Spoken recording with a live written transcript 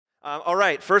All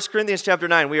right, 1 Corinthians chapter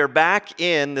 9. We are back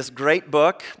in this great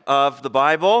book of the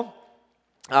Bible.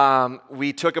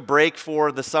 We took a break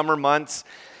for the summer months,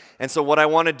 and so what I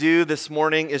want to do this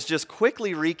morning is just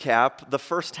quickly recap the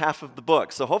first half of the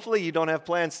book. So hopefully you don't have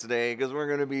plans today, because we're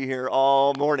going to be here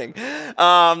all morning.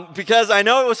 Because I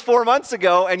know it was 4 months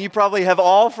ago, and you probably have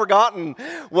all forgotten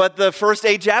what the first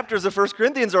 8 chapters of 1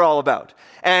 Corinthians are all about.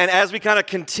 And as we kind of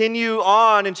continue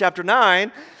on in chapter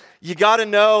 9, you got to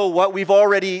know what we've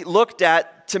already looked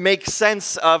at to make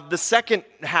sense of the second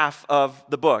half of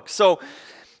the book. So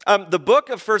the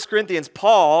book of 1 Corinthians,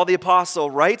 Paul, the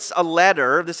apostle, writes a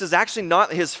letter. This is actually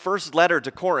not his first letter to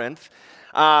Corinth.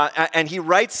 And he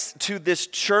writes to this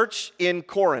church in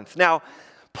Corinth. Now,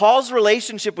 Paul's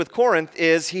relationship with Corinth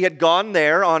is he had gone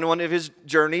there on one of his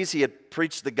journeys. He had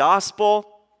preached the gospel.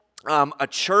 A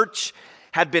church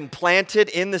had been planted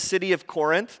in the city of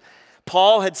Corinth.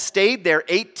 Paul had stayed there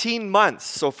 18 months,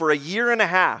 so for a year and a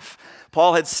half,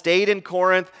 Paul had stayed in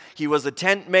Corinth. He was a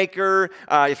tent maker.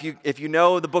 If you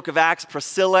know the book of Acts,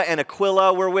 Priscilla and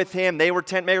Aquila were with him. They were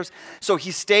tent makers. So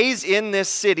he stays in this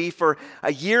city for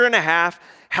a year and a half,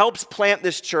 helps plant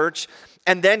this church,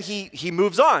 and then he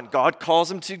moves on. God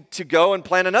calls him to go and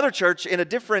plant another church in a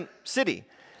different city.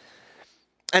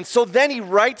 And so then he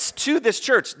writes to this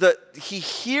church. He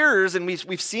hears, and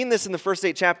we've seen this in the first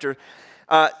 8 chapters,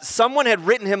 someone had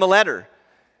written him a letter,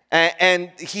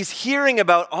 and he's hearing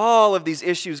about all of these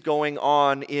issues going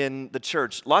on in the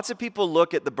church. Lots of people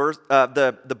look at the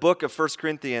book of 1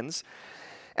 Corinthians,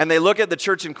 and they look at the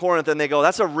church in Corinth, and they go,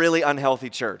 that's a really unhealthy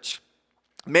church.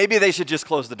 Maybe they should just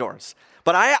close the doors.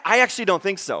 But I actually don't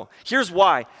think so. Here's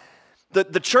why.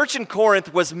 The church in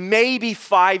Corinth was maybe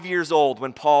 5 years old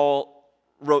when Paul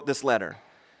wrote this letter.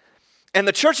 And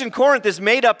the church in Corinth is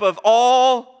made up of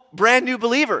all brand new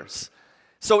believers.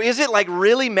 So is it like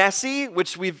really messy,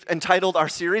 which we've entitled our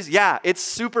series? Yeah, it's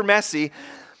super messy,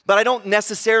 but I don't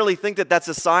necessarily think that that's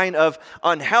a sign of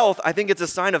unhealth. I think it's a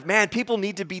sign of, man, people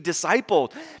need to be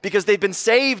discipled because they've been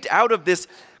saved out of this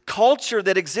culture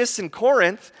that exists in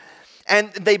Corinth,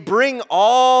 and they bring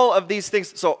all of these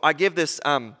things. So I give this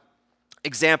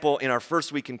example in our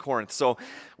first week in Corinth. So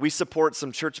we support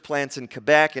some church plants in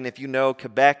Quebec, and if you know,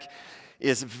 Quebec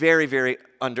is very, very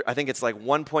I think it's like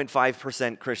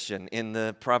 1.5% Christian in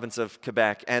the province of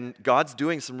Quebec. And God's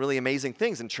doing some really amazing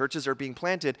things, and churches are being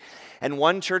planted. And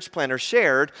one church planter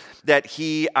shared that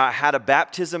he had a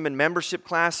baptism and membership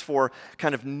class for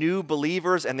kind of new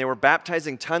believers, and they were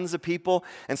baptizing tons of people.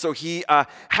 And so he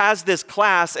has this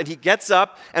class, and he gets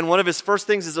up, and one of his first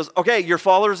things is, okay, you're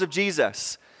followers of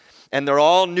Jesus. And they're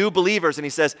all new believers. And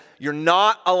he says, you're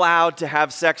not allowed to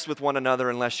have sex with one another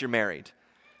unless you're married.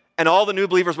 And all the new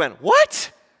believers went,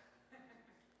 what?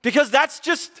 Because that's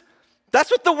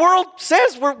what the world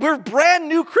says. We're brand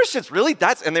new Christians. Really?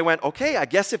 And they went, okay, I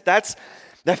guess if that's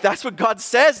what God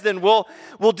says, then we'll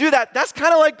do that. That's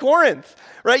kind of like Corinth,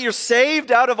 right? You're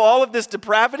saved out of all of this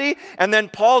depravity, and then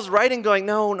Paul's writing going,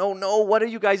 no, what are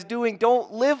you guys doing?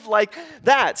 Don't live like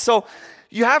that. So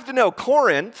you have to know,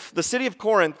 Corinth, the city of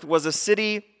Corinth, was a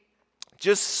city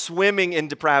just swimming in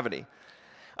depravity.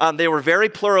 They were very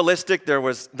pluralistic. There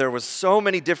was so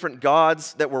many different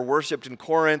gods that were worshipped in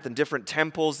Corinth, and different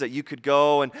temples that you could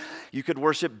go, and you could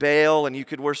worship Baal, and you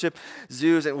could worship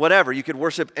Zeus, and whatever. You could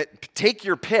worship, take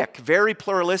your pick, very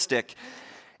pluralistic.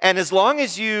 And as long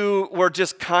as you were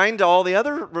just kind to all the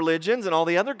other religions and all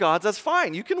the other gods, that's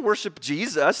fine. You can worship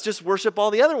Jesus, just worship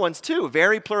all the other ones too.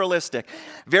 Very pluralistic,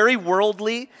 very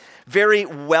worldly, very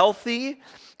wealthy,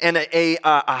 and a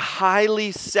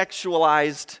highly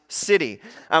sexualized city.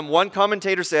 One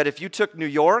commentator said, if you took New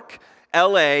York,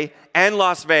 LA, and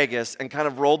Las Vegas and kind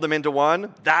of rolled them into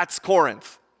one, that's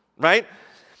Corinth, right?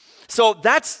 So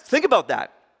think about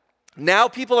that. Now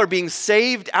people are being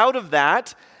saved out of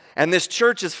that, and this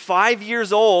church is 5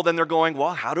 years old, and they're going,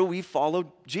 well, how do we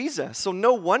follow Jesus? So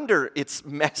no wonder it's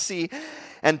messy,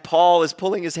 and Paul is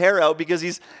pulling his hair out because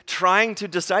he's trying to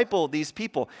disciple these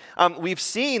people. We've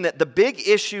seen that the big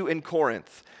issue in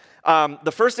Corinth,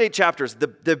 the first 8 chapters,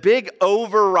 the big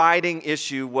overriding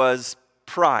issue was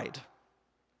pride.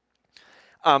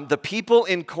 The people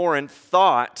in Corinth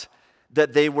thought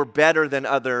that they were better than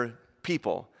other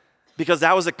people, because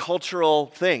that was a cultural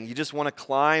thing. You just want to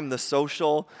climb the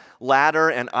social ladder,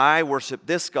 and I worship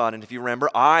this God. And if you remember,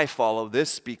 I follow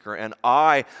this speaker, and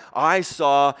I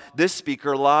saw this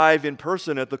speaker live in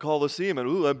person at the Coliseum, and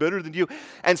ooh, I'm better than you.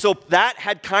 And so that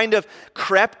had kind of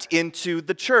crept into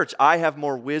the church. I have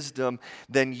more wisdom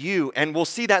than you. And we'll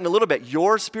see that in a little bit.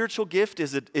 Your spiritual gift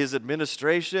is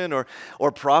administration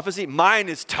or prophecy. Mine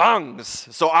is tongues.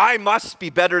 So I must be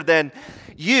better than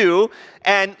you.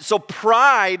 And so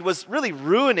pride was really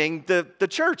ruining the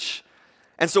church.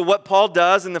 And so what Paul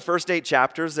does in the first 8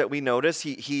 chapters that we notice,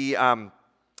 he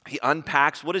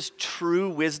unpacks what does true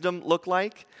wisdom look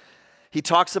like. He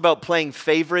talks about playing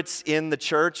favorites in the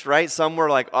church, right? Some were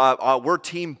like, we're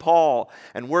team Paul,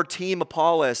 and we're team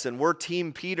Apollos, and we're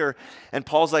team Peter. And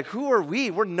Paul's like, who are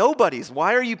we? We're nobodies.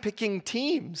 Why are you picking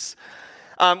teams?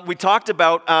 We talked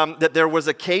about that there was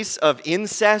a case of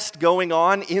incest going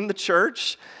on in the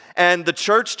church. And the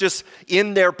church just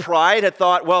in their pride had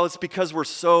thought, well, it's because we're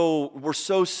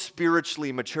so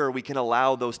spiritually mature, we can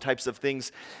allow those types of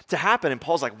things to happen. And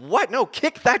Paul's like, what? No,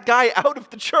 kick that guy out of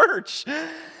the church.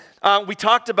 We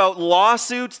talked about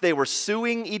lawsuits. They were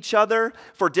suing each other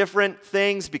for different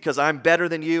things because I'm better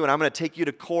than you and I'm going to take you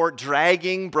to court,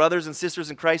 dragging brothers and sisters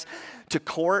in Christ to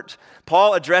court.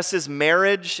 Paul addresses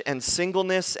marriage and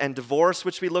singleness and divorce,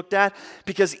 which we looked at,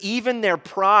 because even their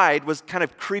pride was kind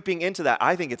of creeping into that.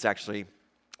 I think it's actually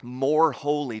more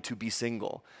holy to be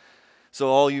single.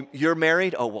 So you're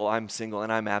married? Oh, well, I'm single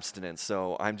and I'm abstinent,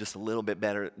 so I'm just a little bit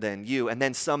better than you. And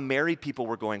then some married people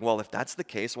were going, well, if that's the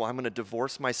case, well, I'm going to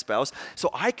divorce my spouse so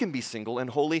I can be single and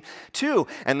holy too.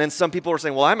 And then some people were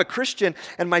saying, well, I'm a Christian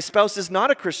and my spouse is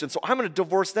not a Christian, so I'm going to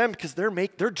divorce them because they're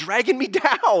dragging me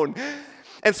down.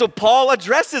 And so Paul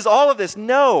addresses all of this.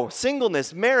 No,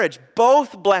 singleness, marriage,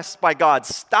 both blessed by God.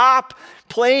 Stop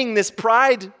playing this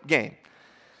pride game.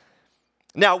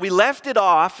 Now, we left it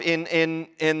off in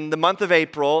the month of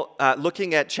April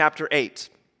looking at chapter 8.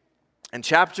 And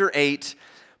chapter 8,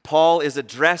 Paul is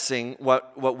addressing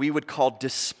what we would call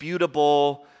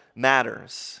disputable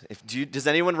matters. Does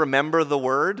anyone remember the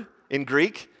word in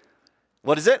Greek?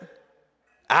 What is it?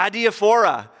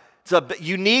 Adiaphora. So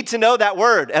you need to know that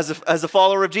word as a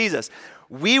follower of Jesus.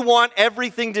 We want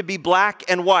everything to be black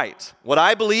and white. What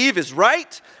I believe is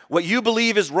right, what you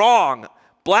believe is wrong.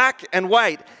 Black and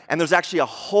white. And there's actually a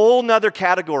whole nother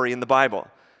category in the Bible.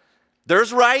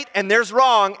 There's right and there's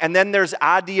wrong, and then there's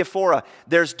adiaphora.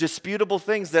 There's disputable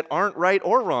things that aren't right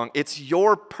or wrong. It's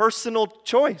your personal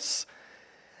choice.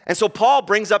 And so Paul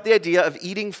brings up the idea of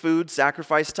eating food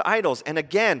sacrificed to idols. And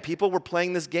again, people were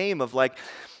playing this game of like,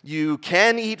 you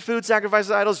can eat food sacrificed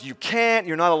to idols, you can't,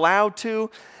 you're not allowed to.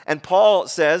 And Paul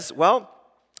says, well,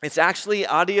 it's actually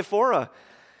adiaphora.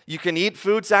 You can eat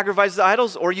food sacrificed to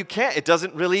idols or you can't. It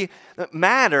doesn't really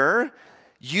matter.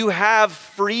 You have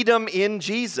freedom in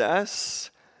Jesus.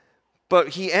 But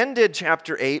he ended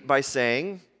chapter 8 by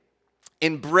saying,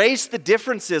 embrace the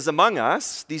differences among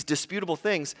us, these disputable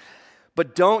things,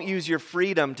 but don't use your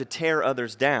freedom to tear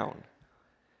others down.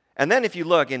 And then if you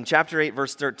look in chapter 8,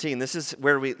 verse 13, this is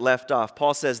where we left off.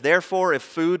 Paul says, therefore, if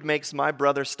food makes my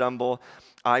brother stumble,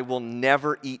 I will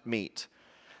never eat meat,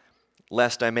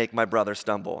 lest I make my brother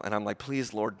stumble. And I'm like,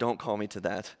 please, Lord, don't call me to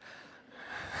that.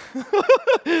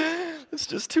 It's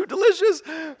just too delicious.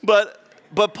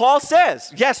 But Paul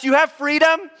says, yes, you have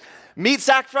freedom. Meat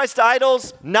sacrificed to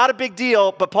idols, not a big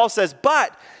deal. But Paul says,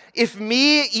 but if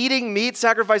me eating meat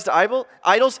sacrificed to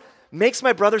idols makes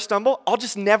my brother stumble, I'll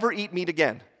just never eat meat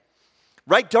again.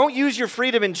 Right? Don't use your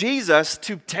freedom in Jesus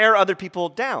to tear other people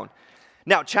down.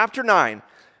 Now, chapter 9,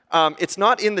 it's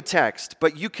not in the text,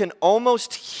 but you can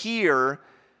almost hear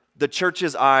the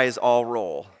church's eyes all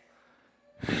roll.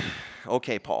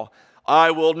 Okay, Paul, I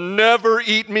will never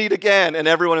eat meat again. And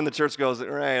everyone in the church goes,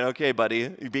 right, okay,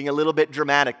 buddy. You're being a little bit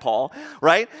dramatic, Paul,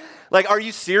 right? Like, are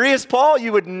you serious, Paul?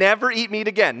 You would never eat meat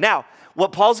again. Now,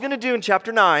 what Paul's going to do in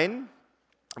chapter 9,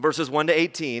 verses 1 to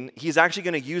 18, he's actually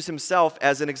going to use himself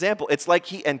as an example. It's like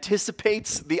he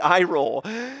anticipates the eye roll.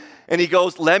 And he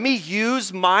goes, let me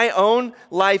use my own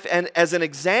life as an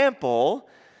example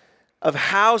of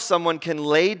how someone can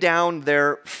lay down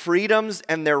their freedoms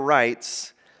and their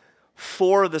rights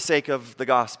for the sake of the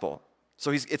gospel.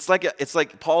 So it's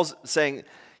like Paul's saying,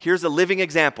 here's a living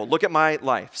example. Look at my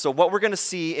life. So what we're going to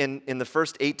see in the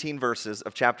first 18 verses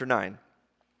of chapter 9,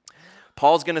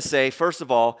 Paul's going to say, first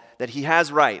of all, that he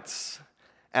has rights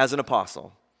as an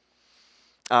apostle.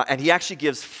 And he actually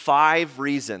gives 5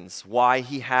 reasons why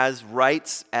he has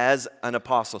rights as an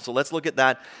apostle. So let's look at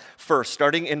that first,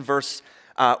 starting in verse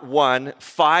 1,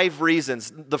 5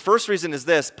 reasons. The first reason is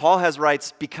this: Paul has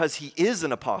rights because he is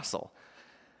an apostle.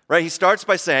 Right? He starts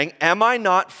by saying, am I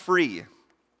not free?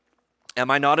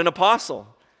 Am I not an apostle?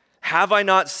 Have I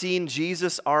not seen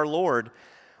Jesus our Lord?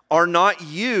 Are not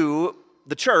you,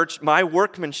 the church, my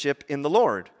workmanship in the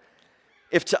Lord?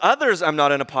 If to others I'm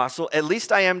not an apostle, at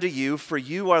least I am to you, for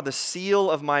you are the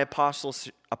seal of my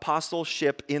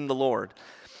apostleship in the Lord.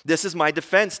 This is my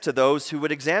defense to those who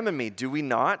would examine me. Do we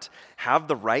not have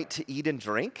the right to eat and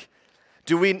drink?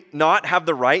 Do we not have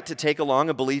the right to take along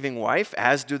a believing wife,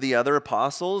 as do the other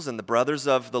apostles and the brothers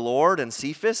of the Lord and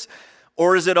Cephas?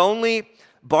 Or is it only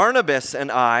Barnabas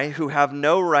and I who have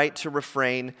no right to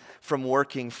refrain from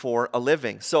working for a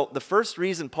living? So the first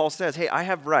reason Paul says, hey, I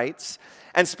have rights,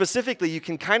 and specifically you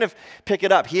can kind of pick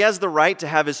it up. He has the right to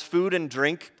have his food and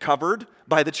drink covered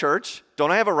by the church.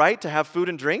 Don't I have a right to have food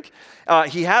and drink?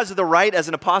 He has the right as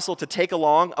an apostle to take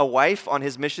along a wife on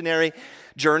his missionary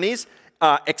journeys,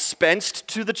 expensed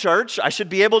to the church. I should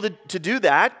be able to do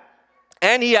that.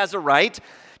 And he has a right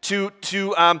to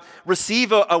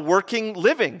receive a working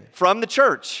living from the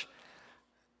church.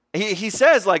 He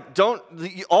says, like,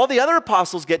 all the other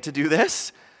apostles get to do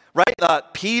this,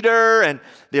 right? Peter and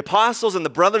the apostles and the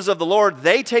brothers of the Lord,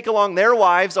 they take along their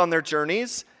wives on their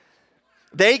journeys.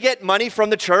 They get money from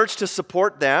the church to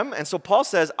support them. And so Paul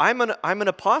says, I'm an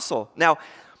apostle. Now,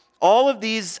 all of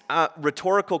these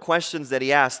rhetorical questions that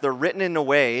he asks, they're written in a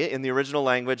way in the original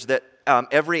language that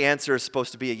every answer is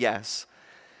supposed to be a yes.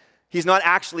 He's not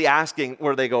actually asking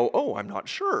where they go, oh, I'm not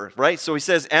sure, right? So he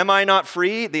says, am I not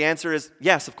free? The answer is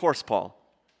yes, of course, Paul.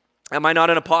 Am I not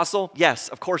an apostle? Yes,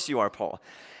 of course you are, Paul.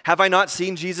 Have I not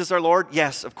seen Jesus our Lord?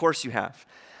 Yes, of course you have.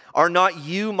 Are not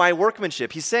you my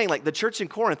workmanship? He's saying, like the church in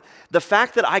Corinth, the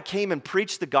fact that I came and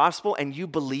preached the gospel and you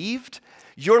believed,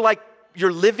 you're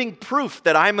living proof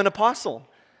that I'm an apostle.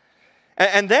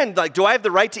 And then, like, do I have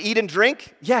the right to eat and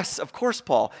drink? Yes, of course,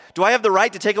 Paul. Do I have the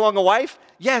right to take along a wife?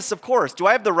 Yes, of course. Do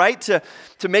I have the right to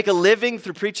make a living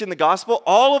through preaching the gospel?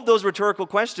 All of those rhetorical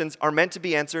questions are meant to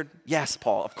be answered, yes,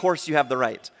 Paul. Of course you have the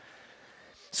right.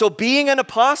 So being an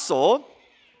apostle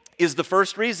is the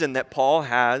first reason that Paul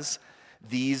has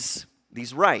these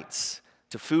rights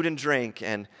to food and drink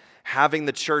and having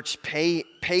the church pay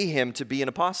him to be an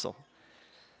apostle.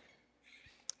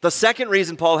 The second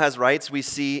reason Paul has rights we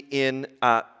see in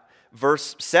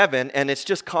verse 7, and it's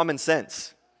just common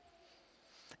sense.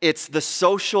 It's the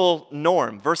social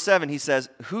norm. Verse 7, he says,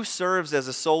 who serves as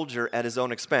a soldier at his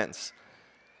own expense?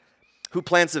 Who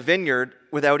plants a vineyard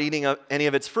without eating any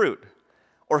of its fruit?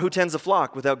 Or who tends a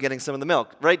flock without getting some of the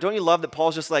milk? Right? Don't you love that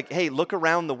Paul's just like, hey, look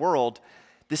around the world.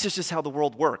 This is just how the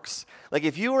world works. Like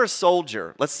if you were a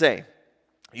soldier, let's say,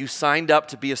 you signed up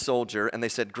to be a soldier, and they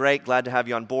said, great, glad to have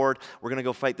you on board. We're going to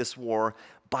go fight this war.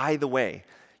 By the way,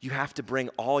 you have to bring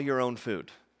all your own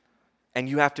food, and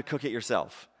you have to cook it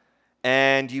yourself.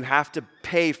 And you have to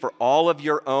pay for all of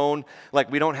your own. Like,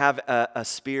 we don't have a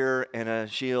spear and a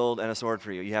shield and a sword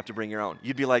for you. You have to bring your own.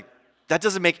 You'd be like, that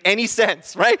doesn't make any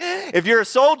sense, right? If you're a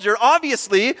soldier,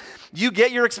 obviously, you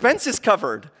get your expenses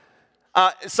covered.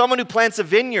 Someone who plants a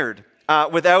vineyard,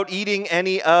 without eating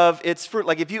any of its fruit.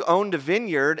 Like if you owned a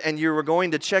vineyard and you were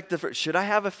going to check the fruit, should I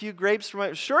have a few grapes for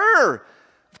my? Sure,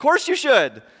 of course you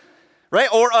should, right?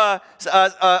 Or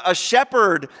a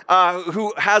shepherd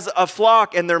who has a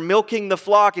flock and they're milking the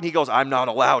flock and he goes, I'm not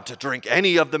allowed to drink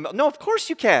any of the milk. No, of course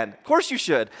you can. Of course you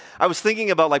should. I was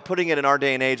thinking about like putting it in our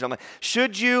day and age. I'm like,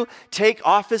 should you take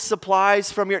office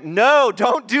supplies from your? No,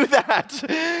 don't do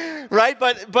that, right?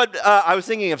 But I was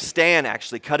thinking of Stan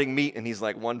actually cutting meat and he's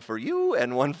like, one for you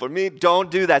and one for me. Don't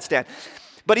do that, Stan.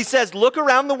 But he says, look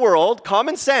around the world,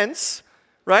 common sense,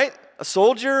 right? A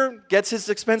soldier gets his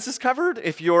expenses covered.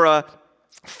 If you're a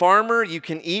farmer, you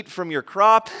can eat from your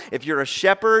crop. If you're a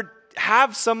shepherd,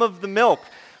 have some of the milk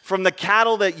from the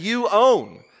cattle that you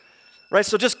own, right?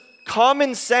 So just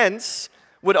common sense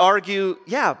would argue,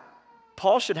 yeah,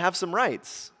 Paul should have some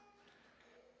rights.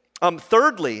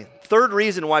 Third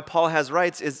reason why Paul has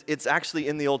rights is it's actually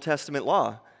in the Old Testament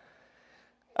law.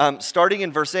 Starting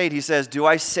in verse 8, he says, do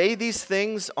I say these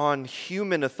things on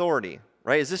human authority?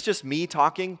 Right? Is this just me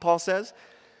talking, Paul says?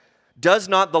 Does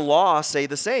not the law say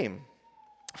the same?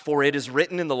 For it is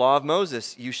written in the law of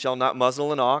Moses, you shall not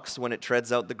muzzle an ox when it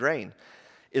treads out the grain.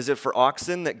 Is it for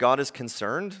oxen that God is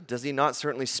concerned? Does he not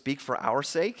certainly speak for our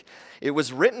sake? It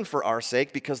was written for our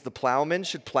sake because the plowman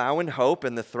should plow in hope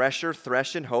and the thresher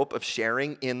thresh in hope of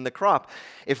sharing in the crop.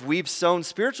 If we've sown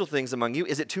spiritual things among you,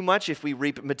 is it too much if we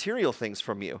reap material things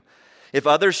from you? If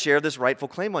others share this rightful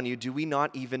claim on you, do we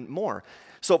not even more?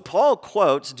 So Paul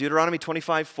quotes Deuteronomy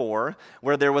 25:4,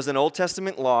 where there was an Old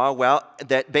Testament law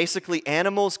that basically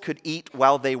animals could eat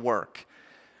while they work.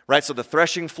 Right, so the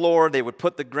threshing floor, they would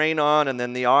put the grain on, and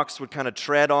then the ox would kind of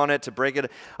tread on it to break it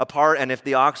apart. And if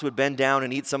the ox would bend down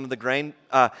and eat some of the grain,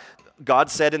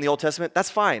 God said in the Old Testament, that's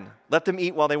fine. Let them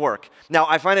eat while they work. Now,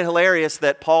 I find it hilarious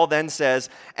that Paul then says,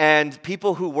 and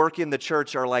people who work in the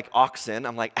church are like oxen.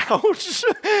 I'm like, ouch,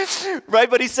 right?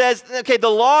 But he says, okay, the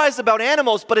law is about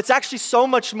animals, but it's actually so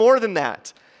much more than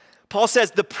that. Paul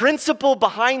says the principle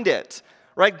behind it,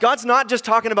 right? God's not just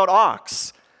talking about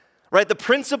ox, right? The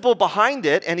principle behind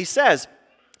it, and he says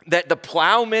that the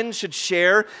plowman should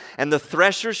share and the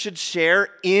thresher should share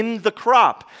in the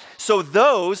crop. So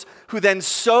those who then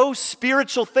sow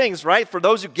spiritual things, right? For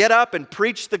those who get up and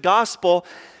preach the gospel,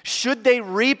 should they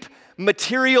reap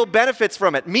material benefits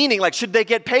from it? Meaning, like, should they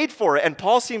get paid for it? And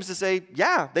Paul seems to say,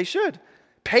 yeah, they should.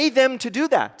 Pay them to do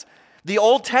that. The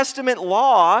Old Testament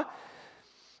law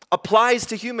applies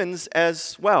to humans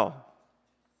as well.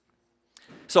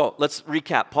 So let's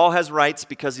recap. Paul has rights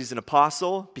because he's an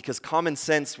apostle, because common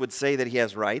sense would say that he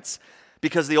has rights,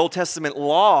 because the Old Testament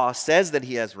law says that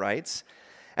he has rights.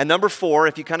 And number 4,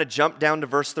 if you kind of jump down to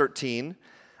verse 13,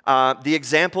 the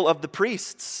example of the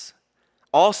priests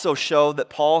also show that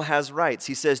Paul has rights.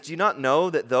 He says, do you not know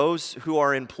that those who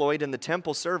are employed in the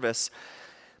temple service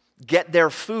get their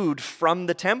food from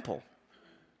the temple?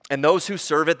 And those who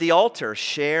serve at the altar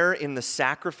share in the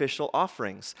sacrificial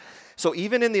offerings. So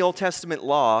even in the Old Testament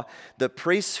law, the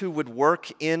priests who would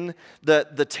work in the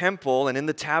temple and in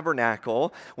the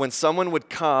tabernacle, when someone would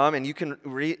come, and you can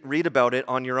read about it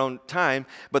on your own time,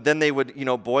 but then they would,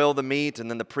 boil the meat, and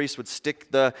then the priest would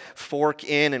stick the fork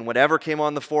in, and whatever came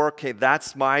on the fork, okay,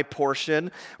 that's my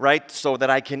portion, right, so that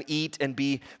I can eat and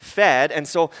be fed. And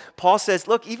so Paul says,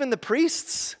 look, even the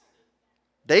priests,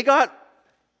 they got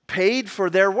paid for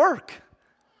their work.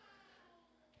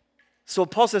 So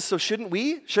Paul says, so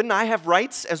shouldn't I have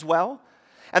rights as well?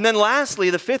 And then lastly,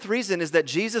 the 5th reason is that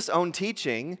Jesus' own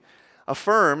teaching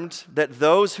affirmed that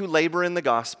those who labor in the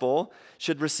gospel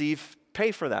should receive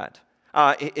pay for that.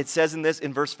 It says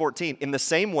in verse 14, in the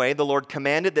same way, the Lord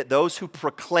commanded that those who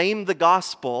proclaim the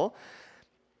gospel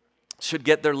should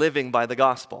get their living by the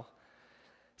gospel.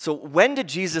 So when did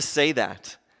Jesus say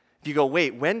that? If you go,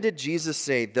 wait, when did Jesus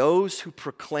say those who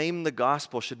proclaim the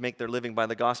gospel should make their living by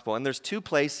the gospel? And there's 2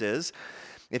 places.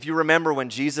 If you remember when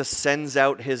Jesus sends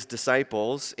out his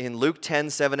disciples in Luke 10,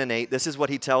 7 and 8, this is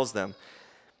what he tells them.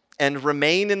 And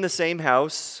remain in the same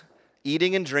house,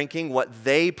 eating and drinking what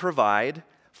they provide,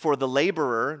 for the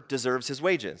laborer deserves his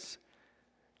wages.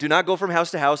 Do not go from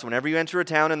house to house. Whenever you enter a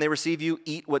town and they receive you,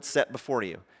 eat what's set before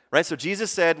you. Right? So Jesus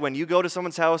said, when you go to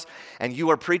someone's house and you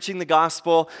are preaching the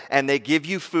gospel and they give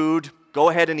you food, go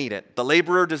ahead and eat it. The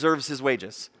laborer deserves his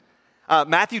wages.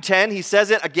 Matthew 10, he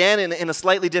says it again in a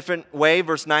slightly different way,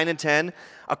 verse 9 and 10.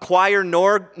 Acquire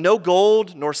no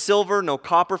gold, nor silver, no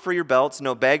copper for your belts,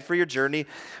 no bag for your journey,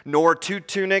 nor 2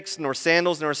 tunics, nor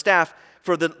sandals, nor a staff,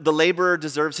 for the laborer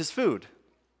deserves his food.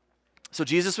 So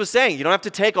Jesus was saying, you don't have to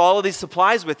take all of these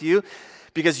supplies with you,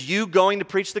 because you going to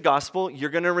preach the gospel, you're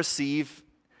going to receive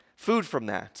food from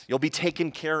that. You'll be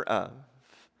taken care of.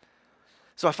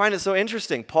 So I find it so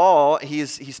interesting. Paul,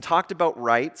 he's talked about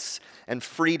rights and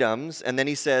freedoms, and then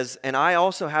he says, and I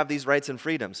also have these rights and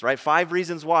freedoms, right? 5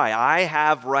 reasons why I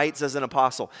have rights as an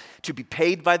apostle: to be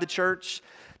paid by the church,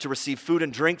 to receive food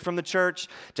and drink from the church,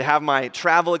 to have my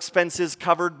travel expenses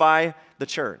covered by the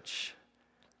church.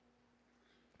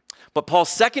 But Paul's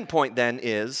second point then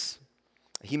is,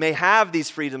 he may have these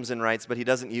freedoms and rights, but he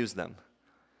doesn't use them.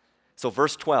 So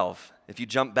verse 12, if you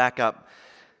jump back up,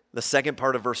 the second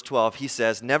part of verse 12, he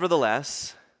says,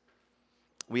 nevertheless,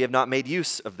 we have not made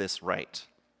use of this right,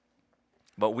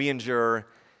 but we endure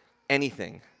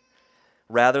anything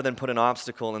rather than put an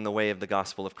obstacle in the way of the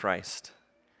gospel of Christ.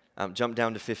 Jump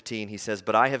down to 15, he says,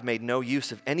 but I have made no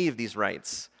use of any of these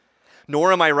rights,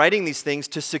 nor am I writing these things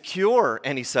to secure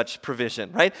any such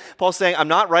provision, right? Paul's saying, I'm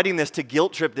not writing this to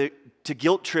guilt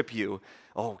trip you.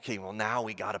 Oh, okay, well now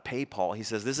we got to pay Paul. He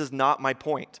says, this is not my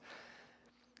point.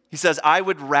 He says, I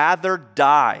would rather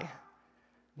die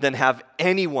than have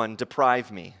anyone deprive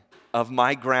me of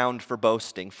my ground for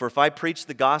boasting. For if I preach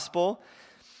the gospel,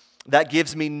 that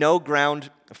gives me no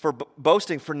ground for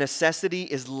boasting, for necessity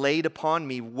is laid upon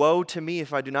me. Woe to me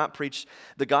if I do not preach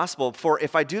the gospel. For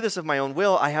if I do this of my own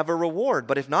will, I have a reward.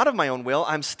 But if not of my own will,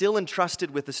 I'm still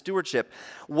entrusted with the stewardship.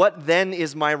 What then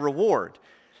is my reward?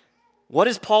 What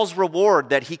is Paul's reward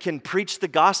that he can preach the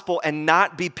gospel and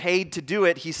not be paid to do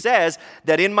it? He says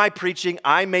that in my preaching,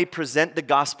 I may present the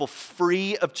gospel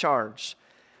free of charge,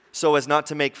 so as not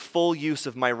to make full use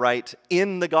of my right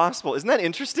in the gospel. Isn't that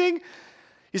interesting?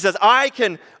 He says, I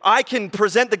can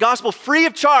present the gospel free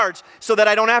of charge so that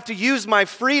I don't have to use my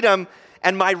freedom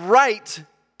and my right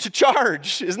to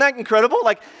charge. Isn't that incredible?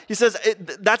 Like he says,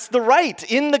 that's the right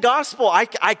in the gospel. I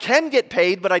can get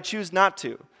paid, but I choose not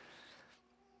to.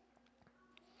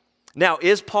 Now,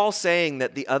 is Paul saying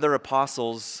that the other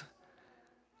apostles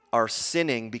are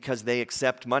sinning because they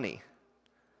accept money?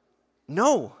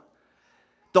 No.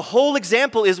 The whole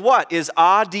example is what? Is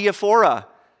adiaphora,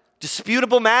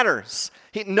 disputable matters.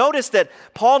 Notice that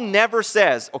Paul never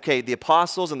says, okay, the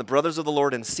apostles and the brothers of the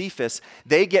Lord and Cephas,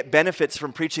 they get benefits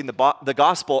from preaching the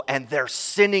gospel and they're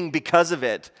sinning because of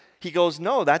it. He goes,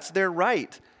 no, that's their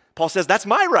right. Paul says, that's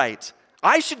my right.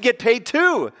 I should get paid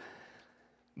too.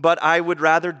 But I would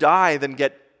rather die than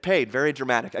get paid. Very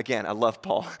dramatic. Again, I love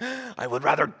Paul. I would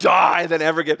rather die than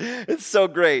ever get. It's so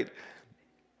great.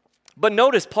 But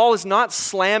notice, Paul is not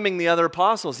slamming the other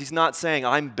apostles. He's not saying,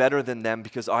 I'm better than them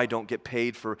because I don't get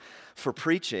paid for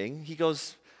preaching. He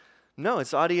goes, no,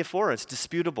 it's adiaphora. It's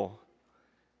disputable.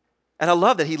 And I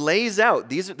love that he lays out,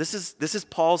 this is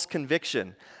Paul's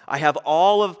conviction. I have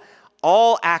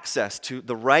all access to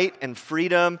the right and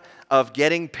freedom of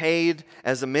getting paid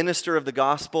as a minister of the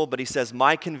gospel, but he says,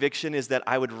 my conviction is that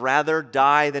I would rather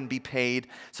die than be paid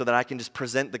so that I can just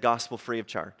present the gospel free of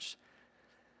charge.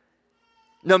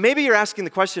 Now, maybe you're asking the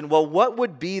question, well, what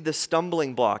would be the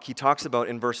stumbling block he talks about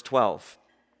in verse 12?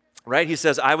 Right? He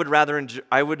says,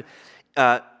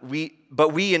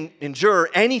 we endure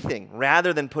anything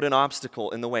rather than put an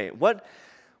obstacle in the way. What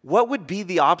would be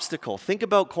the obstacle? Think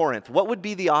about Corinth. What would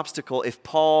be the obstacle if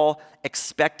Paul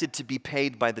expected to be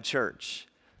paid by the church?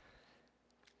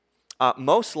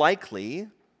 Most likely,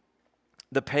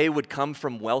 the pay would come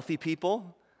from wealthy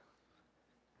people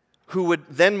who would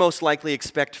then most likely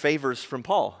expect favors from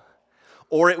Paul.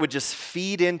 Or it would just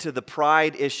feed into the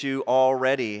pride issue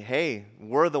already. Hey,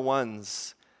 we're the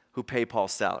ones who pay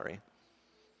Paul's salary.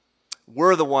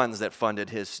 We're the ones that funded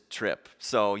his trip.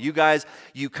 So you guys,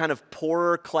 you kind of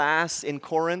poorer class in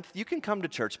Corinth, you can come to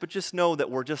church, but just know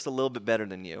that we're just a little bit better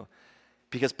than you.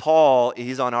 Because Paul,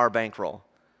 he's on our bankroll.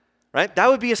 Right? That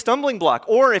would be a stumbling block.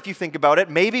 Or if you think about it,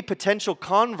 maybe potential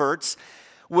converts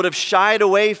would have shied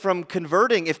away from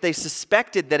converting if they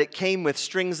suspected that it came with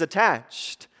strings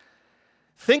attached.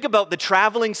 Think about the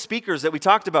traveling speakers that we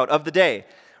talked about of the day,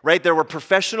 right? There were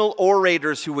professional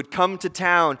orators who would come to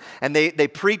town and they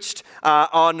preached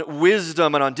on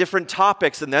wisdom and on different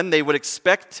topics, and then they would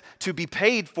expect to be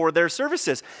paid for their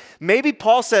services. Maybe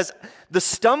Paul says the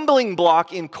stumbling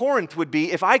block in Corinth would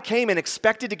be if I came and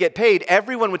expected to get paid,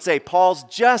 everyone would say, Paul's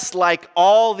just like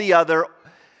all the other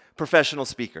professional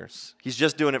speakers. He's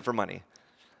just doing it for money.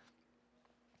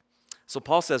 So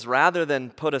Paul says, rather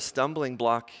than put a stumbling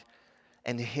block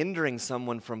and hindering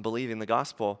someone from believing the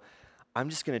gospel, I'm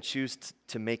just going to choose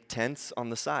to make tents on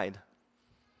the side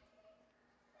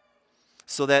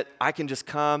so that I can just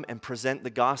come and present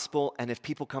the gospel. And if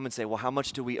people come and say, well, how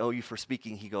much do we owe you for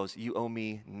speaking? He goes, you owe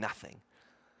me nothing.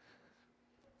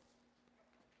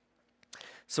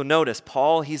 So notice,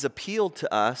 Paul, he's appealed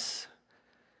to us.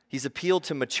 He's appealed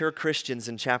to mature Christians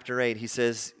in chapter 8. He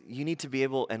says, you need to be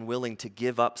able and willing to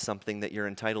give up something that you're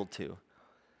entitled to.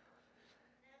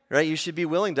 Right? You should be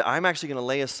willing to, I'm actually going to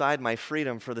lay aside my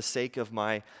freedom for the sake of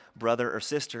my brother or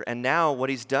sister. And now what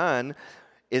he's done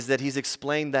is that he's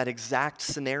explained that exact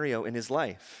scenario in his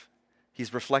life.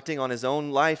 He's reflecting on his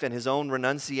own life and his own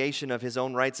renunciation of his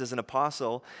own rights as an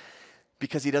apostle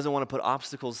because he doesn't want to put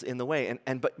obstacles in the way.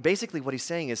 But basically what he's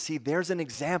saying is, see, there's an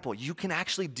example. You can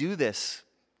actually do this,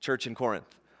 church in Corinth.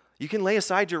 You can lay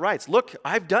aside your rights. Look,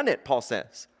 I've done it, Paul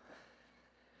says.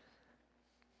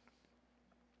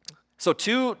 So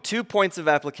two points of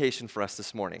application for us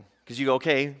this morning. Because you go,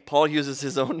 okay, Paul uses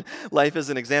his own life as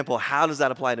an example. How does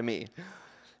that apply to me?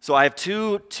 So I have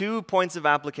two points of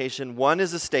application. One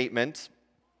is a statement,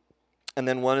 and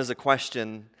then one is a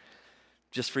question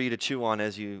just for you to chew on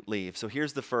as you leave. So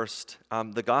here's the first.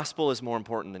 The gospel is more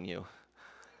important than you.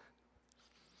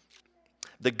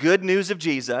 The good news of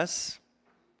Jesus,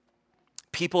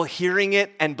 people hearing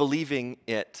it and believing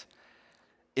it,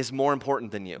 is more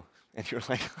important than you. And you're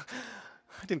like,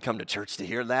 I didn't come to church to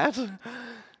hear that.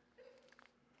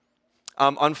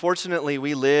 Unfortunately,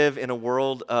 we live in a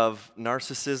world of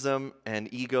narcissism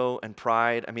and ego and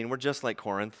pride. I mean, we're just like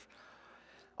Corinth.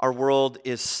 Our world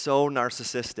is so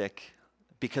narcissistic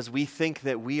because we think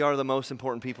that we are the most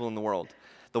important people in the world.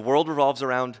 The world revolves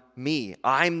around me.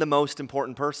 I'm the most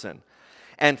important person.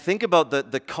 And think about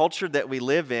the culture that we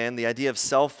live in, the idea of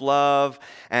self-love,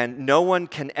 and no one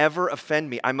can ever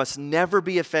offend me. I must never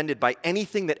be offended by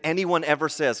anything that anyone ever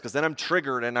says, because then I'm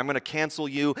triggered and I'm going to cancel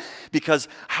you because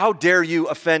how dare you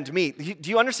offend me?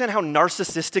 Do you understand how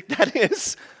narcissistic that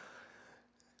is?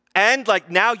 And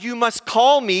like, now you must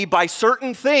call me by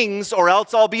certain things or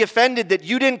else I'll be offended that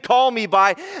you didn't call me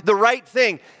by the right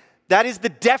thing. That is the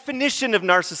definition of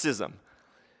narcissism.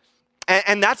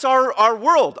 And that's our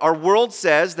world. Our world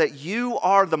says that you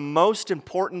are the most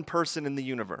important person in the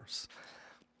universe.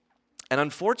 And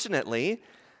unfortunately,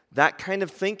 that kind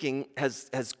of thinking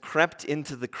has crept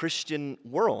into the Christian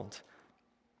world.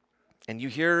 And you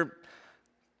hear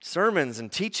sermons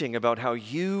and teaching about how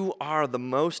you are the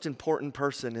most important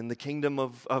person in the kingdom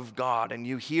of God. And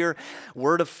you hear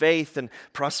word of faith and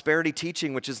prosperity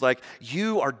teaching, which is like,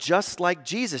 you are just like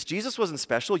Jesus. Jesus wasn't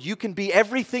special. You can be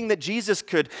everything that Jesus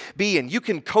could be, and you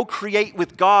can co-create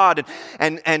with God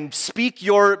and speak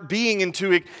your being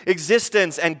into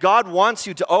existence. And God wants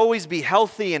you to always be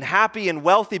healthy and happy and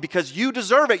wealthy because you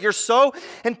deserve it. You're so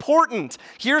important.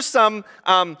 Here's some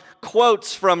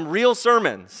quotes from real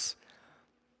sermons.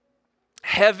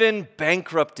 Heaven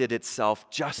bankrupted itself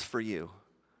just for you.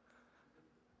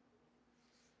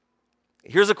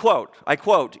 Here's a quote. I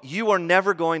quote, "You are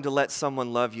never going to let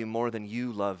someone love you more than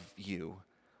you love you.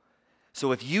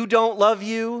 So if you don't love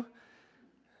you,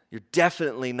 you're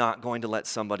definitely not going to let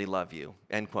somebody love you."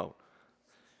 End quote.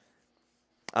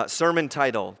 Sermon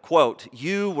title, quote,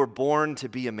 "You were born to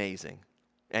be amazing."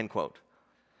 End quote.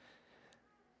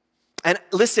 And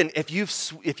listen, if you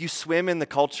swim in the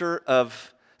culture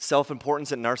of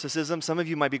self-importance and narcissism, some of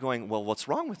you might be going, well, what's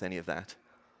wrong with any of that?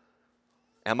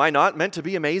 Am I not meant to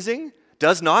be amazing?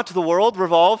 Does not the world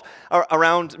revolve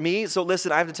around me? So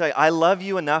listen, I have to tell you, I love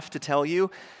you enough to tell you,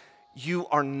 you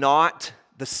are not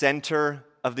the center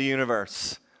of the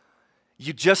universe.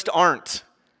 You just aren't.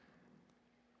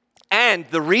 And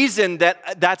the reason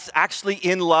that that's actually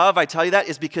in love, I tell you that,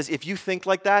 is because if you think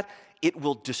like that, it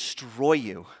will destroy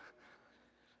you.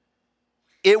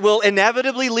 It will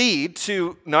inevitably lead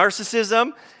to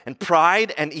narcissism and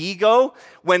pride and ego.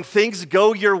 When things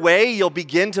go your way, you'll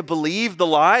begin to believe the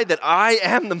lie that I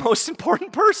am the most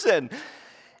important person.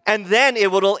 And then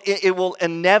it will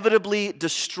inevitably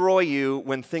destroy you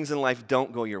when things in life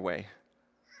don't go your way.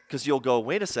 Because you'll go,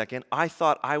 wait a second, I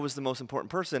thought I was the most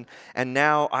important person, and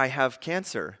now I have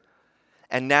cancer.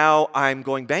 And now I'm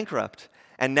going bankrupt.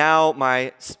 And now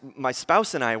my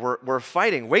spouse and I, we're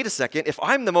fighting. Wait a second, if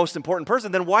I'm the most important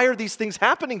person, then why are these things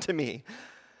happening to me?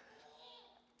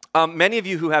 Many of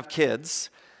you who have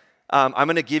kids, I'm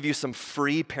going to give you some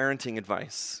free parenting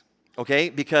advice,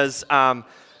 okay? Because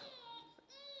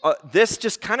this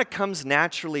just kind of comes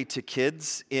naturally to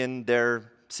kids in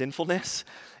their sinfulness,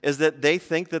 is that they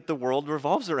think that the world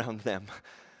revolves around them.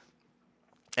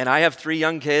 And I have 3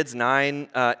 young kids, 9,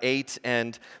 8,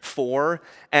 and 4,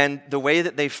 and the way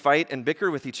that they fight and bicker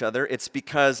with each other, it's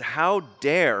because how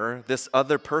dare this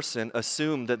other person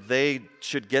assume that they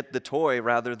should get the toy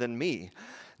rather than me?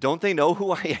 Don't they know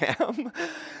who I am?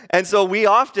 And so we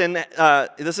often,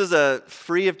 this is a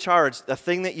free of charge, a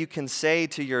thing that you can say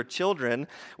to your children,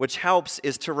 which helps,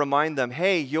 is to remind them,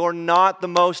 hey, you're not the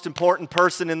most important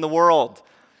person in the world.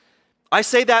 I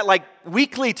say that like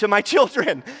weekly to my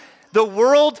children. The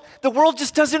world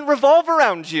just doesn't revolve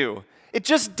around you. It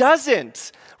just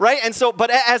doesn't, right? And so, but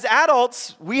as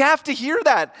adults, we have to hear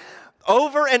that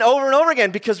over and over and over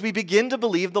again because we begin to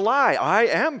believe the lie. I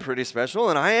am pretty special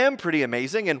and I am pretty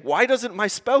amazing, and why doesn't my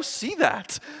spouse see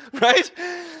that, right?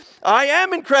 I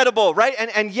am incredible, right?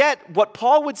 And yet, what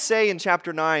Paul would say in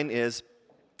chapter 9 is,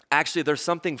 actually, there's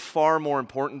something far more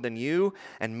important than you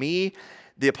and me,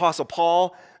 the Apostle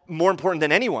Paul, more important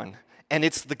than anyone. And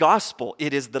it's the gospel.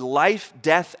 It is the life,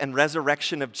 death, and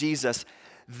resurrection of Jesus.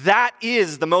 That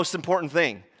is the most important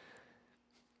thing.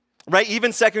 Right?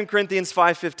 Even 2 Corinthians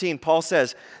 5:15, Paul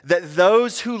says that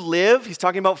those who live, he's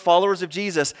talking about followers of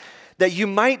Jesus, that you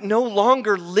might no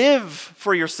longer live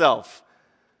for yourself,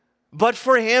 but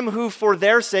for him who for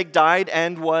their sake died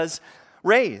and was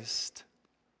raised.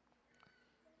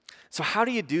 So how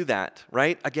do you do that,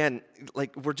 right? Again,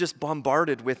 like we're just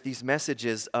bombarded with these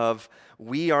messages of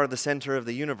we are the center of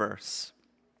the universe.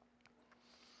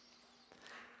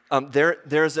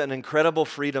 There's an incredible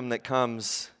freedom that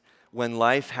comes when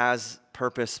life has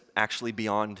purpose actually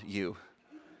beyond you.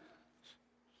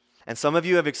 And some of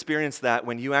you have experienced that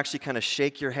when you actually kind of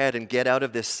shake your head and get out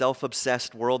of this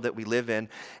self-obsessed world that we live in,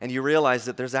 and you realize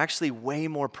that there's actually way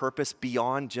more purpose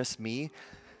beyond just me.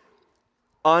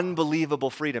 Unbelievable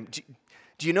freedom.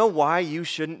 Do you know why you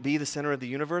shouldn't be the center of the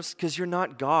universe? Because you're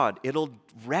not God. It'll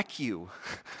wreck you.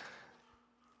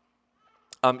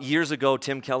 Years ago,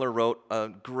 Tim Keller wrote a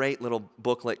great little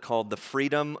booklet called The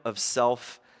Freedom of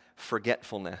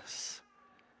Self-Forgetfulness.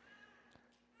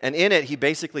 And in it, he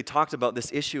basically talked about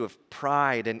this issue of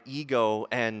pride and ego.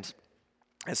 And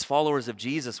as followers of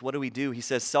Jesus, what do? He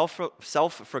says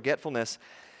self-forgetfulness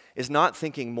is not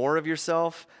thinking more of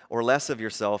yourself or less of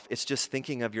yourself. It's just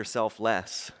thinking of yourself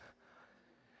less.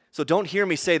 So don't hear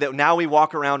me say that now we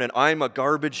walk around and I'm a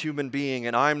garbage human being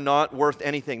and I'm not worth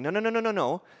anything.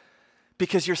 No.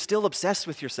 Because you're still obsessed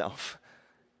with yourself.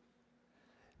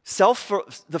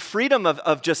 The freedom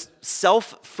of just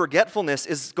self-forgetfulness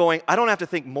is going, I don't have to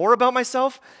think more about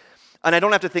myself, and I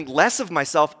don't have to think less of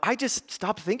myself. I just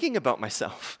stop thinking about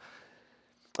myself.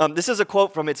 This is a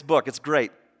quote from its book. It's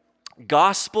great.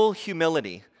 Gospel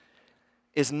humility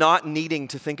is not needing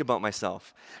to think about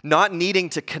myself, not needing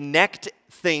to connect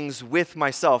things with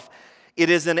myself. It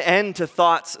is an end to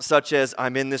thoughts such as,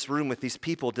 I'm in this room with these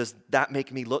people. Does that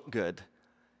make me look good?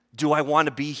 Do I want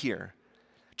to be here?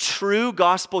 True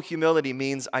gospel humility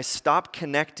means I stop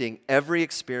connecting every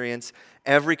experience,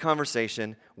 every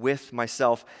conversation with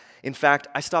myself. In fact,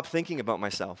 I stop thinking about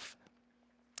myself.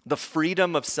 The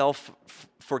freedom of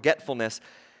self-forgetfulness,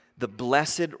 the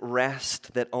blessed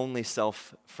rest that only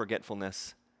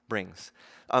self-forgetfulness brings.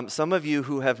 Some of you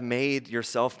who have made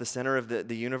yourself the center of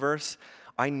the universe,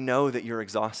 I know that you're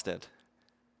exhausted.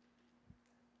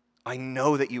 I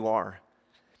know that you are.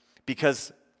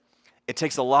 Because it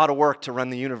takes a lot of work to run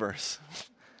the universe.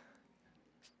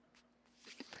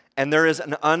 And there is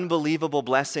an unbelievable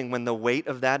blessing when the weight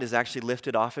of that is actually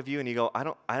lifted off of you and you go,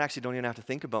 I actually don't even have to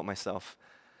think about myself.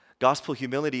 Gospel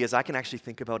humility is I can actually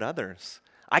think about others.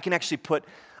 I can actually put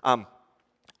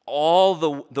all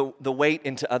the weight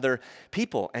into other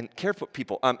people and care for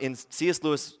people. In C.S.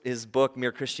 Lewis's book,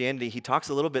 Mere Christianity, he talks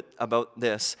a little bit about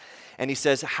this. And he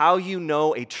says, how you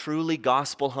know a truly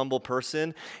gospel humble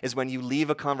person is when you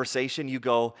leave a conversation, you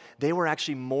go, they were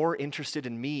actually more interested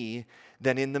in me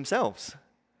than in themselves.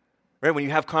 Right? When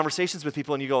you have conversations with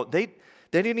people and you go, they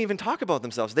didn't even talk about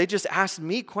themselves. They just asked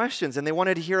me questions and they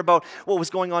wanted to hear about what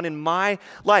was going on in my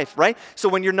life, right? So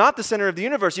when you're not the center of the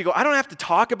universe, you go, I don't have to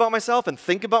talk about myself and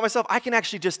think about myself. I can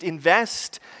actually just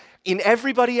invest in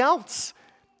everybody else.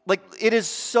 Like, it is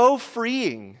so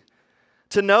freeing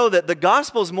to know that the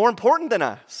gospel is more important than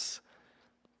us.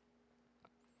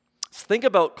 Let's think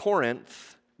about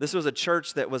Corinth. This was a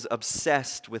church that was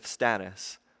obsessed with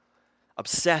status.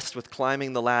 Obsessed with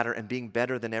climbing the ladder and being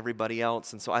better than everybody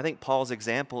else. And so I think Paul's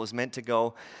example is meant to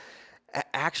go,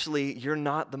 actually, you're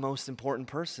not the most important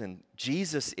person.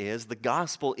 Jesus is. The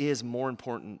gospel is more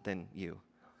important than you.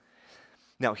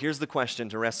 Now, here's the question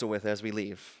to wrestle with as we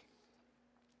leave.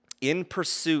 In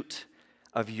pursuit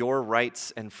of your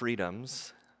rights and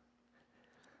freedoms,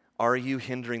 are you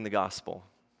hindering the gospel?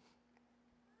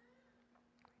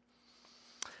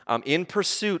 In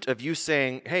pursuit of you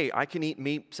saying, hey, I can eat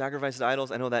meat sacrificed to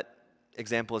idols. I know that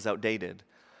example is outdated.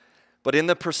 But in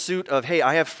the pursuit of, hey,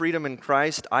 I have freedom in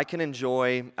Christ. I can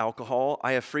enjoy alcohol.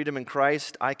 I have freedom in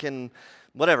Christ. I can,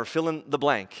 whatever, fill in the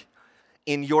blank.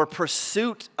 In your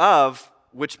pursuit of,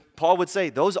 which Paul would say,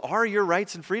 those are your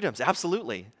rights and freedoms,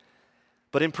 absolutely.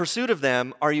 But in pursuit of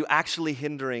them, are you actually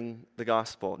hindering the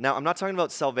gospel? Now, I'm not talking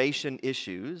about salvation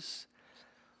issues.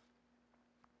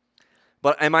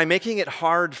 But am I making it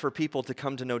hard for people to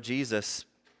come to know Jesus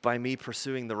by me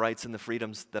pursuing the rights and the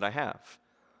freedoms that I have?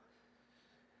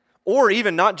 Or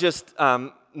even not just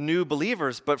new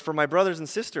believers, but for my brothers and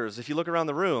sisters, if you look around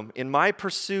the room, in my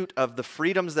pursuit of the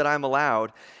freedoms that I'm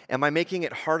allowed, am I making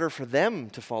it harder for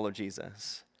them to follow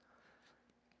Jesus?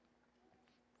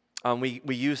 We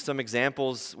used some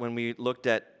examples when we looked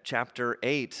at chapter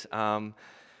 8.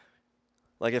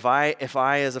 Like if I,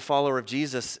 as a follower of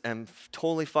Jesus, am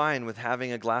totally fine with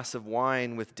having a glass of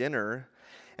wine with dinner,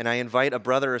 and I invite a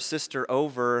brother or sister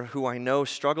over who I know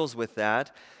struggles with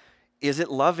that, is it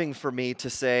loving for me to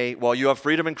say, well, you have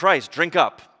freedom in Christ, drink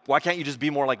up. Why can't you just be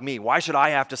more like me? Why should I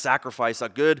have to sacrifice a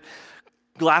good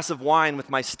glass of wine with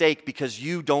my steak because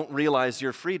you don't realize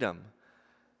your freedom?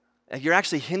 You're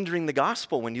actually hindering the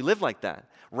gospel when you live like that.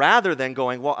 Rather than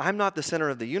going, well, I'm not the center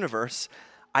of the universe.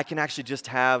 I can actually just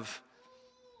have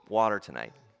water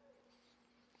tonight.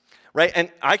 Right? And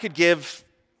I could give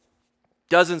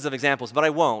dozens of examples, but I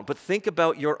won't. But think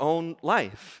about your own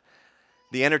life.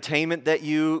 The entertainment that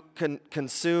you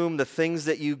consume, the things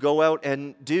that you go out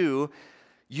and do,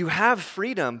 you have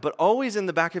freedom, but always in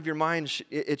the back of your mind,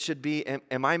 it should be,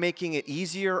 am I making it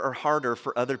easier or harder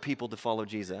for other people to follow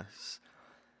Jesus?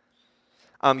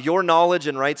 Your knowledge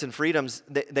and rights and freedoms,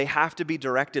 they have to be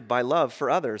directed by love for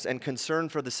others and concern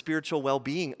for the spiritual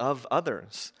well-being of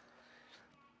others.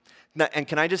 Now, and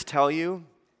can I just tell you,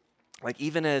 like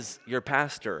even as your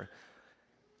pastor,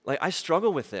 like I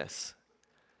struggle with this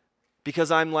because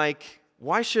I'm like,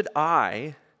 why should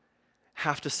I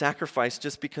have to sacrifice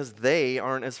just because they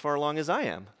aren't as far along as I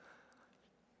am?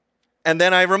 And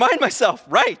then I remind myself,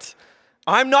 right,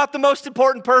 I'm not the most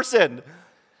important person.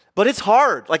 But it's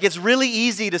hard. Like, it's really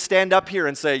easy to stand up here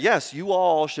and say, yes, you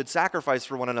all should sacrifice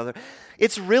for one another.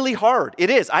 It's really hard. It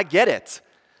is. I get it.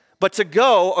 But to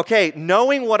go, okay,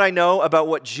 knowing what I know about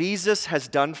what Jesus has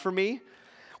done for me,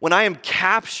 when I am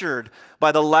captured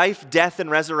by the life, death,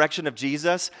 and resurrection of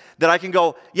Jesus, that I can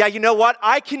go, yeah, you know what?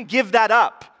 I can give that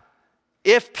up.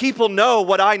 If people know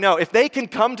what I know, if they can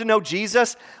come to know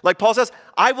Jesus, like Paul says,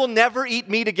 I will never eat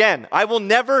meat again. I will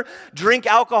never drink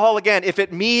alcohol again if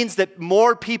it means that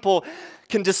more people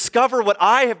can discover what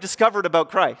I have discovered about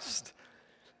Christ.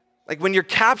 Like when you're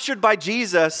captured by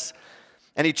Jesus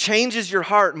and he changes your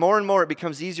heart more and more, it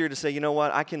becomes easier to say, you know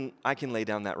what, I can lay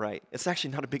down that right. It's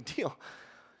actually not a big deal.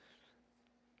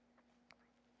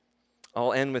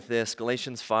 I'll end with this.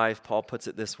 Galatians 5, Paul puts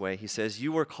it this way. He says,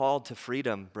 you were called to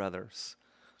freedom, brothers.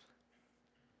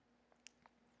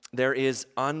 There is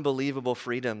unbelievable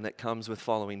freedom that comes with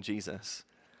following Jesus.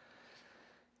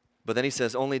 But then he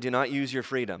says, only do not use your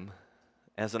freedom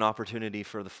as an opportunity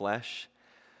for the flesh.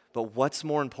 But what's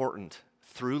more important?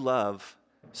 Through love,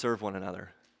 serve one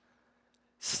another.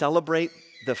 Celebrate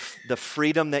the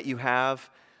freedom that you have,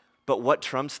 but what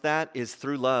trumps that is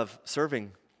through love,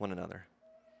 serving one another.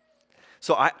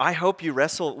 So I hope you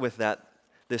wrestle with that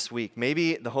this week.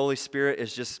 Maybe the Holy Spirit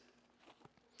is just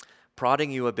prodding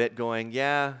you a bit, going,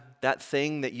 yeah, that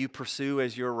thing that you pursue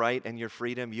as your right and your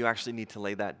freedom, you actually need to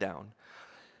lay that down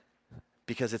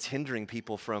because it's hindering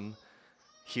people from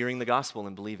hearing the gospel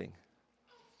and believing.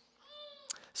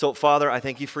 So, Father, I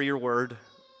thank you for your word.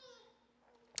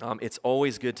 It's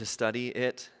always good to study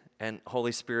it. And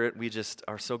Holy Spirit, we just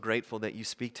are so grateful that you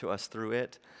speak to us through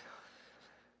it.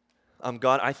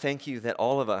 God, I thank you that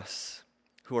all of us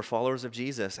who are followers of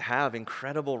Jesus have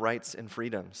incredible rights and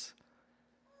freedoms.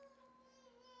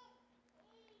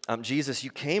 Jesus, you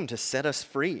came to set us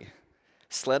free.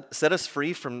 Set us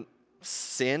free from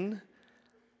sin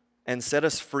and set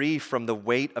us free from the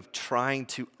weight of trying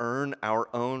to earn our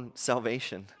own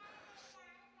salvation.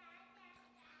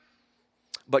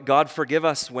 But God, forgive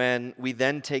us when we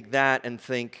then take that and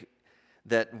think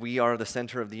that we are the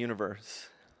center of the universe.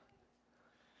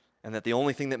 And that the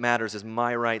only thing that matters is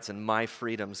my rights and my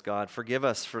freedoms, God. Forgive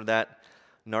us for that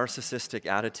narcissistic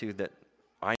attitude that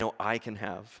I know I can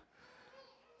have.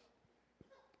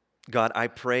 God, I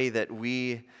pray that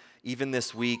we, even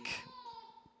this week,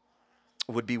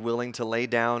 would be willing to lay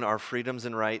down our freedoms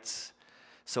and rights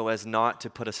so as not to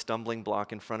put a stumbling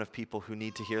block in front of people who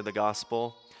need to hear the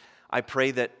gospel. I pray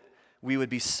that we would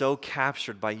be so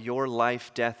captured by your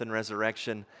life, death, and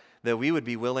resurrection that we would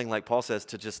be willing, like Paul says,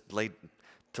 to just lay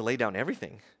down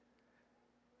everything.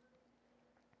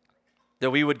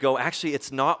 That we would go, actually,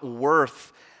 it's not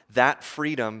worth that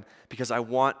freedom because I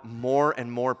want more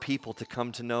and more people to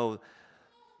come to know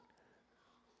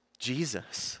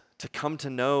Jesus, to come to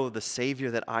know the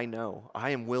Savior that I know. I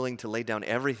am willing to lay down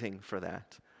everything for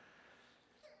that.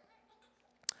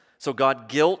 So God,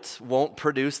 guilt won't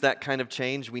produce that kind of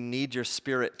change. We need your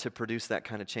Spirit to produce that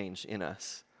kind of change in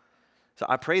us. So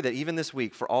I pray that even this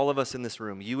week, for all of us in this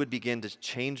room, you would begin to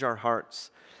change our hearts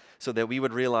so that we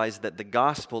would realize that the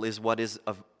gospel is what is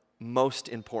of most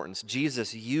importance.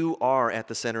 Jesus, you are at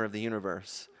the center of the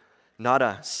universe, not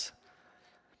us.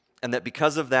 And that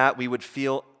because of that, we would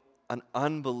feel an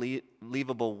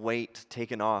unbelievable weight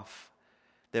taken off,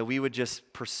 that we would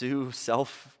just pursue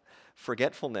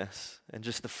self-forgetfulness and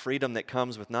just the freedom that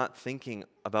comes with not thinking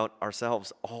about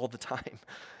ourselves all the time.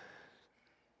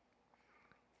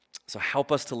 So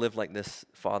help us to live like this,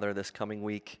 Father, this coming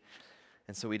week.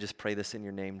 And so we just pray this in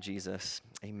your name, Jesus.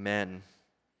 Amen.